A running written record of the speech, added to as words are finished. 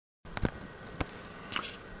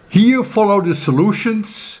Here follow the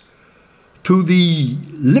solutions to the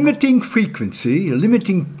limiting frequency,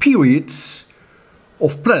 limiting periods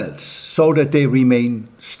of planets so that they remain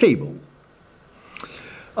stable.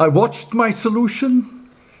 I watched my solution,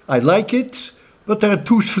 I like it, but there are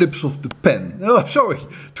two slips of the pen. Oh, sorry,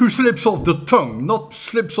 two slips of the tongue, not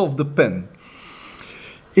slips of the pen.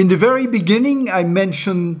 In the very beginning I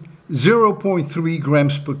mentioned 0.3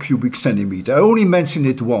 grams per cubic centimeter. I only mentioned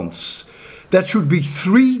it once. That should be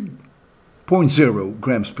 3.0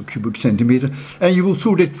 grams per cubic centimeter, and you will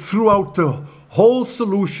see that throughout the whole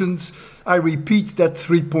solutions I repeat that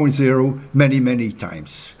 3.0 many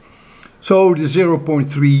times. So the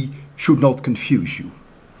 0.3 should not confuse you.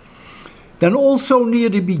 Then also near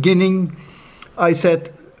the beginning I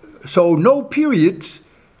said, so no period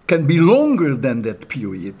can be longer than that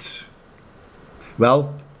period.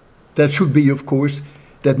 Well, that should be, of course,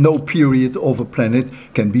 that no period of a planet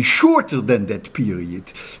can be shorter than that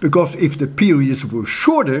period. Because if the periods were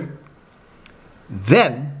shorter,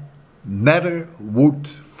 then matter would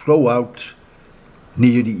flow out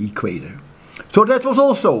near the equator. So that was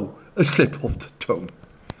also a slip of the tongue.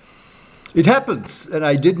 It happens, and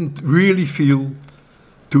I didn't really feel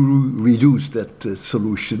to reduce that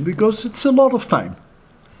solution because it's a lot of time.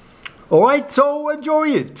 All right, so enjoy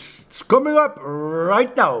it. It's coming up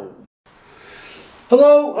right now.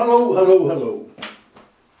 Hello.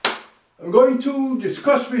 I'm going to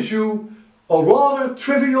discuss with you a rather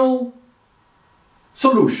trivial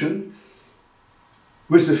solution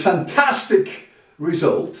with a fantastic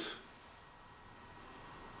result,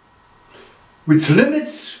 which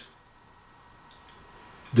limits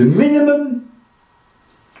the minimum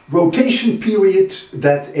rotation period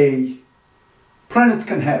that a planet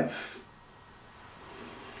can have.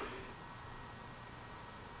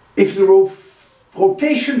 If the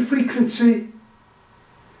rotation frequency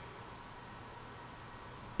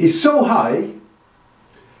is so high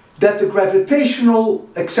that the gravitational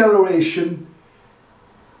acceleration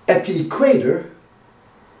at the equator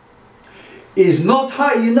is not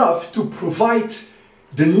high enough to provide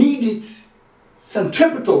the needed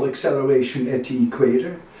centripetal acceleration at the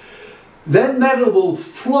equator, then matter will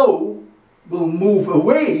flow, will move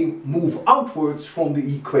away, move outwards from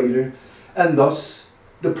the equator, and thus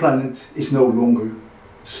the planet is no longer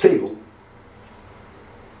stable.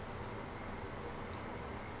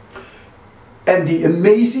 And the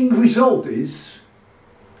amazing result is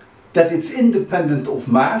that it's independent of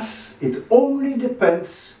mass, it only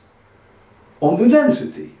depends on the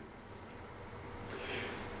density.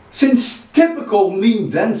 Since typical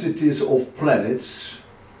mean densities of planets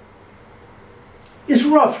is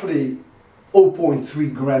roughly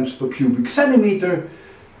 0.3 grams per cubic centimeter,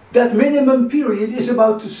 that minimum period is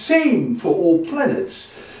about the same for all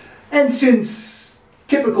planets. And since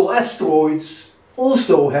typical asteroids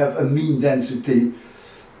also have a mean density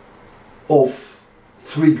of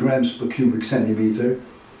 3 grams per cubic centimeter,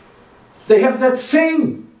 they have that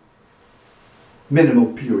same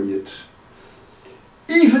minimal period.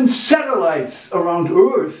 Even satellites around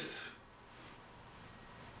Earth,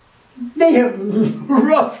 they have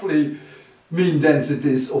roughly mean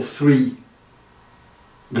densities of 3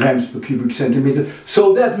 grams per cubic centimeter.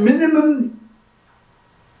 So that minimum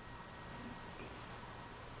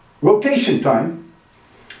rotation time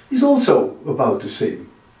is also about the same.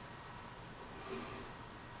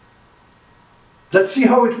 Let's see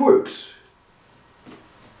how it works.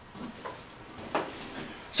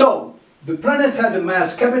 So, the planet had a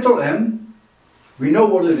mass capital M, we know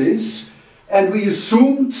what it is, and we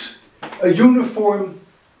assumed a uniform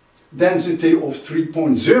density of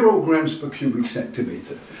 3.0 grams per cubic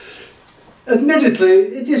centimeter.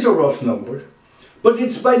 Admittedly, it is a rough number, but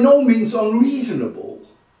it's by no means unreasonable.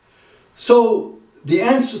 So, the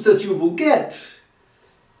answers that you will get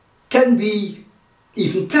can be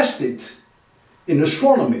even tested in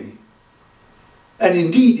astronomy. And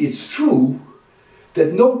indeed, it's true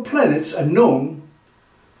that no planets are known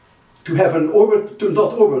to have an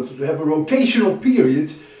to have a rotational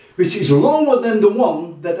period which is lower than the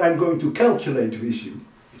one that I'm going to calculate with you.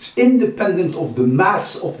 It's independent of the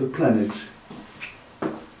mass of the planet.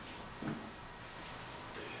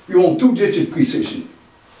 We want 2-digit precision.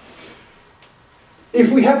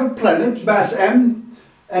 If we have a planet, mass m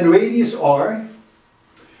and radius r,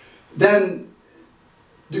 then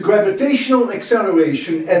the gravitational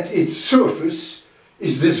acceleration at its surface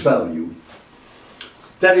is this value.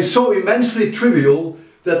 That is so immensely trivial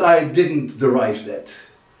that I didn't derive that.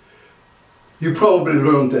 You probably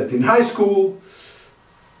learned that in high school,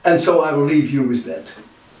 and so I will leave you with that.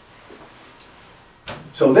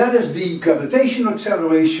 So that is the gravitational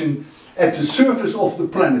acceleration at the surface of the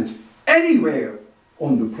planet anywhere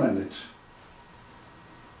on the planet.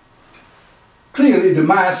 Clearly the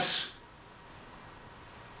mass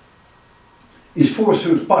is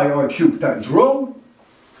 4/3 pi r cubed times rho.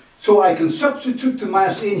 So I can substitute the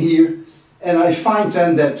mass in here, and I find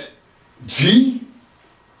then that G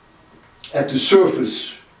at the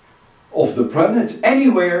surface of the planet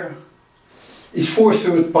anywhere is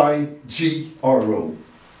 4/3 pi g r rho.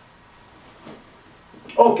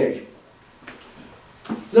 Okay.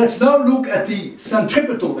 Let's now look at the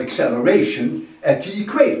centripetal acceleration at the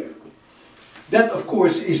equator. That, of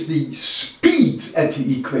course, is the speed at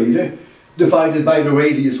the equator divided by the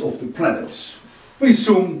radius of the planets. We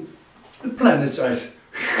assume the planets are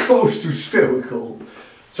close to spherical,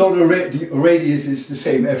 so the radius is the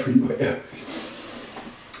same everywhere.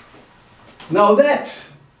 Now that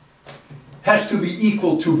has to be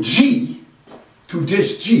equal to g, to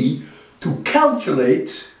this g, to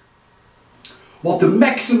calculate what the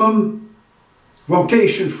maximum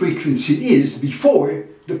rotation frequency is before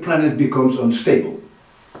the planet becomes unstable.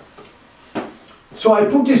 So I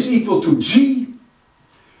put this equal to g,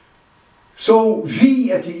 so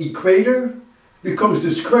v at the equator becomes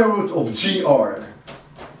the square root of gr.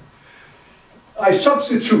 I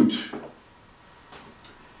substitute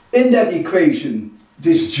in that equation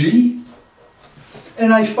this g,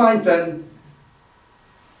 and I find then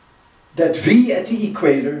that v at the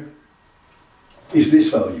equator is this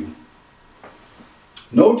value.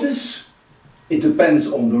 Notice it depends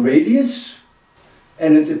on the radius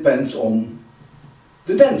and it depends on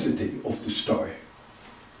the density of the star.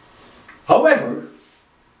 However,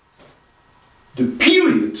 the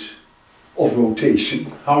period of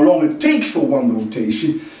rotation, how long it takes for one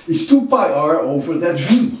rotation, is 2 pi r over that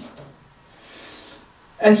v.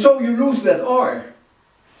 And so you lose that r.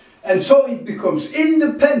 And so it becomes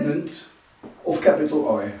independent of capital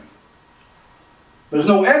R. There's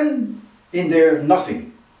no m in there,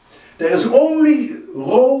 nothing. There is only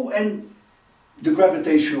rho and the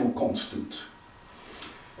gravitational constant.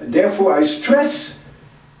 And therefore I stress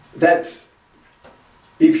that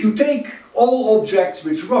if you take all objects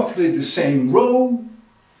with roughly the same rho,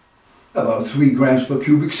 about 3 grams per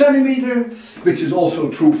cubic centimeter, which is also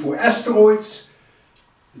true for asteroids,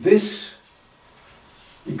 this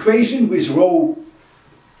equation with rho,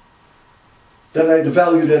 the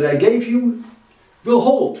value that I gave you, will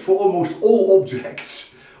hold for almost all objects,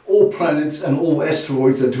 all planets and all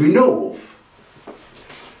asteroids that we know of.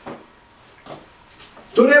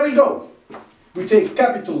 So there we go. We take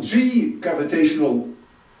capital G, gravitational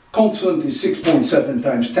constant is 6.7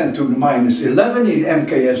 times 10 to the minus 11 in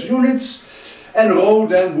MKS units, and rho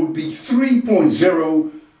then would be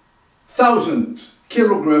 3.0 thousand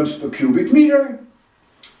kilograms per cubic meter.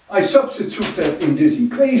 I substitute that in this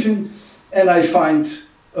equation and I find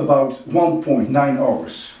about 1.9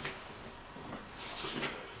 hours.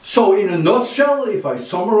 So in a nutshell, if I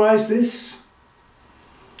summarize this,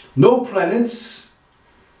 no planets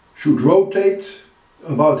should rotate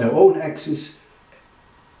about their own axis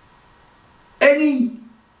any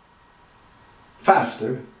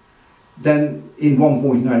faster than in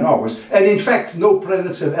 1.9 hours. And in fact, no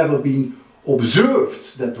planets have ever been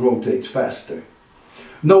observed that rotate faster.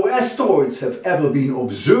 No asteroids have ever been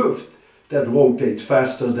observed that rotate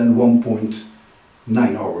faster than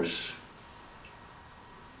 1.9 hours.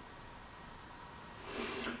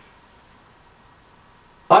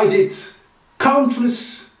 I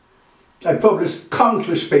published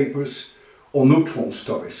countless papers on neutron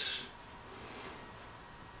stars.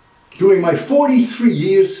 During my 43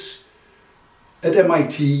 years at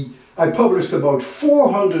MIT, I published about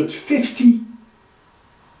 450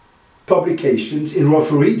 publications in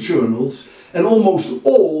refereed journals, and almost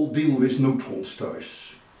all deal with neutron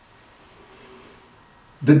stars.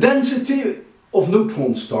 The density of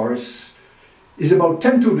neutron stars is about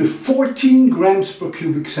 10 to the 14 grams per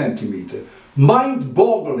cubic centimeter.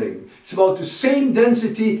 Mind-boggling. It's about the same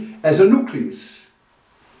density as a nucleus.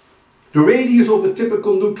 The radius of a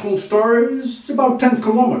typical neutron star is about 10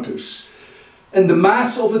 kilometers. And the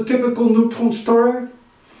mass of a typical neutron star,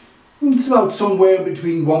 it's about somewhere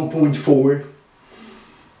between 1.4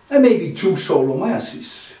 and maybe 2 solar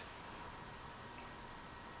masses.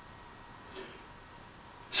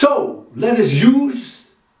 So, let us use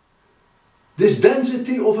this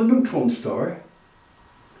density of a neutron star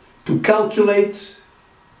to calculate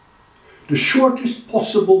the shortest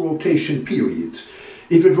possible rotation period.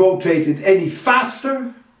 If it rotated any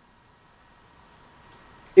faster,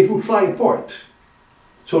 it would fly apart.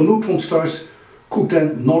 So neutron stars could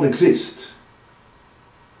then not exist.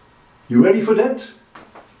 You ready for that?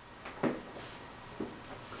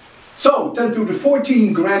 So 10 to the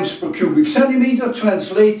 14 grams per cubic centimeter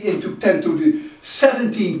translate into 10 to the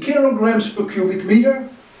 17 kilograms per cubic meter.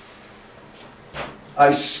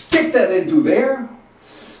 I stick that into there,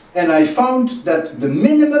 and I found that the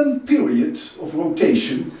minimum period of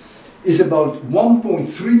rotation is about 1.3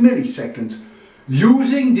 milliseconds,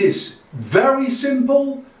 using this very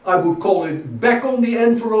simple, I would call it back on the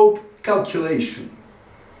envelope calculation.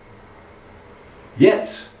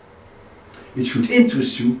 Yet, it should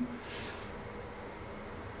interest you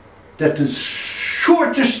that the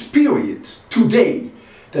shortest period today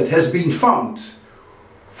that has been found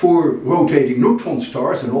for rotating neutron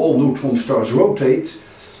stars, and all neutron stars rotate,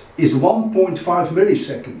 is 1.5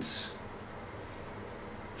 milliseconds.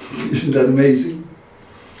 Isn't that amazing?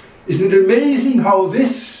 Isn't it amazing how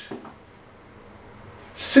this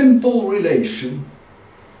simple relation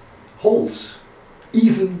holds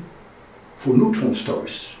even for neutron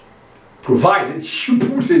stars, provided you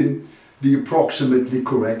put in the approximately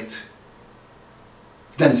correct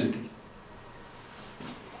density.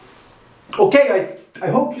 Okay, I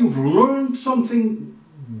hope you've learned something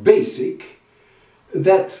basic,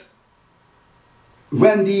 that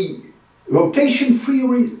when the rotation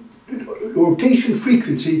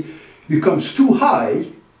frequency becomes too high,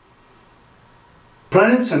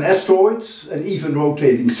 planets and asteroids and even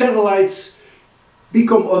rotating satellites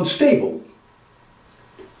become unstable.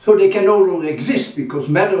 So they can no longer exist because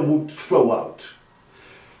matter would flow out.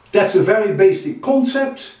 That's a very basic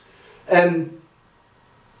concept, and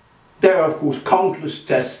there are of course countless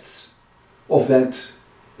tests of that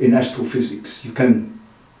in astrophysics. You can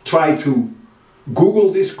try to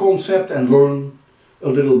Google this concept and learn a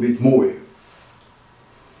little bit more.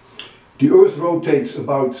 The Earth rotates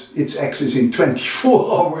about its axis in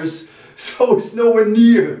 24 hours, so it's nowhere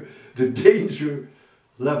near the danger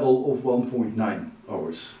level of 1.9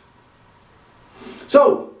 hours.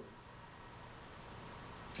 So,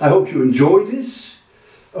 I hope you enjoyed this.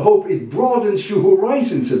 I hope it broadens your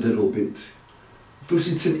horizons a little bit, because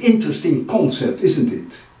it's an interesting concept, isn't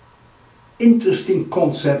it? Interesting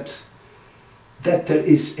concept that there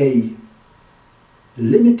is a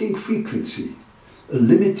limiting frequency, a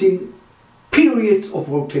limiting period of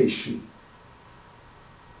rotation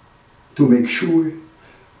to make sure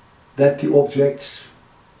that the objects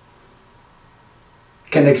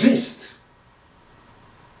can exist.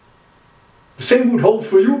 The same would hold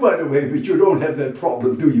for you, by the way, but you don't have that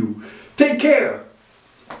problem, do you? Take care,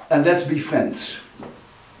 and let's be friends.